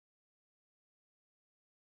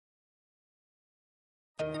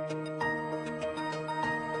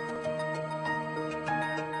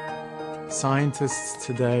Scientists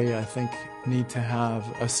today, I think, need to have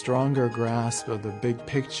a stronger grasp of the big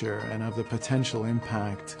picture and of the potential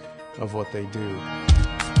impact of what they do.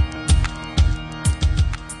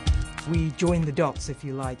 We join the dots, if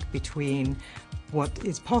you like, between what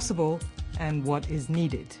is possible and what is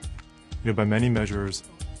needed. By many measures,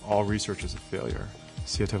 all research is a failure.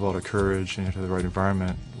 So you have to have a lot of courage and you have to have the right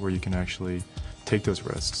environment where you can actually take those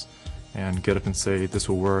risks and get up and say, this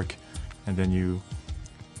will work, and then you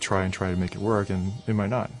try to make it work, and it might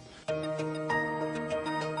not.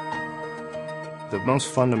 The most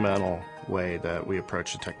fundamental way that we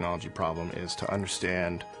approach the technology problem is to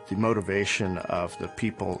understand the motivation of the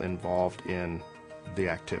people involved in the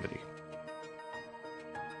activity.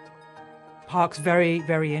 Park's very,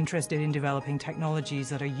 very interested in developing technologies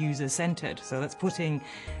that are user-centered. So that's putting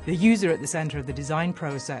the user at the center of the design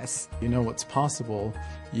process. You know what's possible,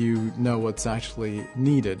 you know what's actually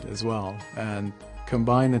needed as well, and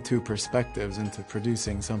combine the two perspectives into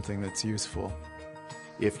producing something that's useful.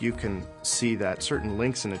 If you can see that certain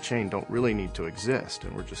links in a chain don't really need to exist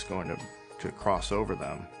and we're just going to cross over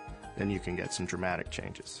them, then you can get some dramatic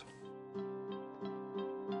changes.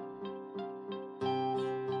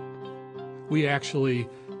 We actually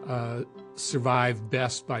survive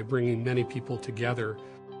best by bringing many people together.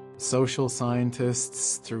 Social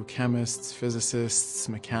scientists through chemists, physicists,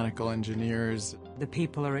 mechanical engineers. The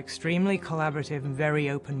people are extremely collaborative and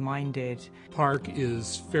very open-minded. Park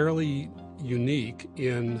is fairly unique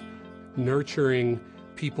in nurturing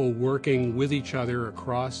people working with each other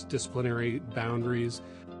across disciplinary boundaries.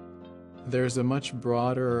 There's a much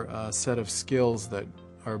broader set of skills that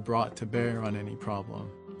are brought to bear on any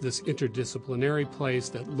problem. This interdisciplinary place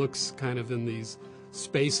that looks kind of in these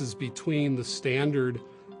spaces between the standard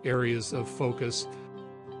areas of focus.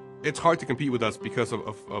 It's hard to compete with us because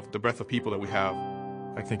of the breadth of people that we have.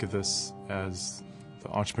 I think of this as the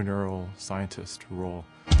entrepreneurial scientist role.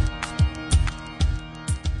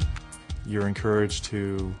 You're encouraged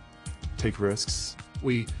to take risks.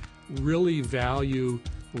 We really value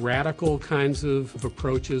radical kinds of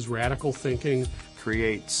approaches, radical thinking.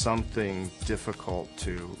 Create something difficult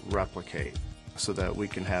to replicate so that we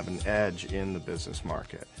can have an edge in the business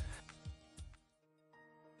market.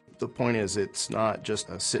 The point is, it's not just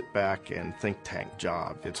a sit back and think tank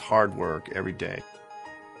job. It's hard work every day.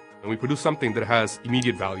 And we produce something that has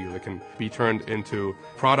immediate value that can be turned into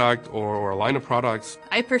product or a line of products.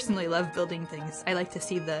 I personally love building things. I like to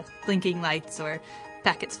see the blinking lights or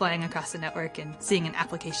packets flying across the network and seeing an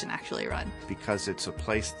application actually run. Because it's a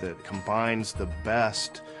place that combines the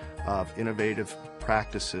best of innovative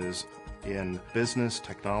practices in business,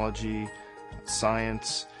 technology,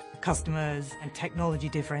 science, customers and technology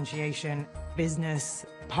differentiation, business.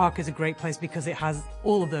 Park is a great place because it has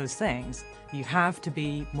all of those things. You have to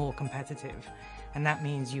be more competitive, and that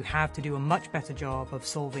means you have to do a much better job of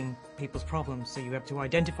solving people's problems. So you have to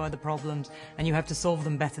identify the problems and you have to solve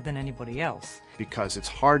them better than anybody else. Because it's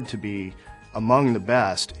hard to be among the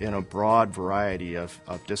best in a broad variety of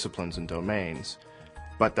disciplines and domains,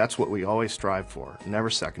 but that's what we always strive for.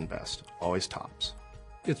 Never second best, always tops.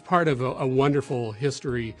 It's part of a wonderful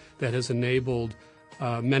history that has enabled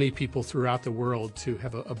many people throughout the world to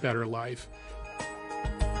have a better life.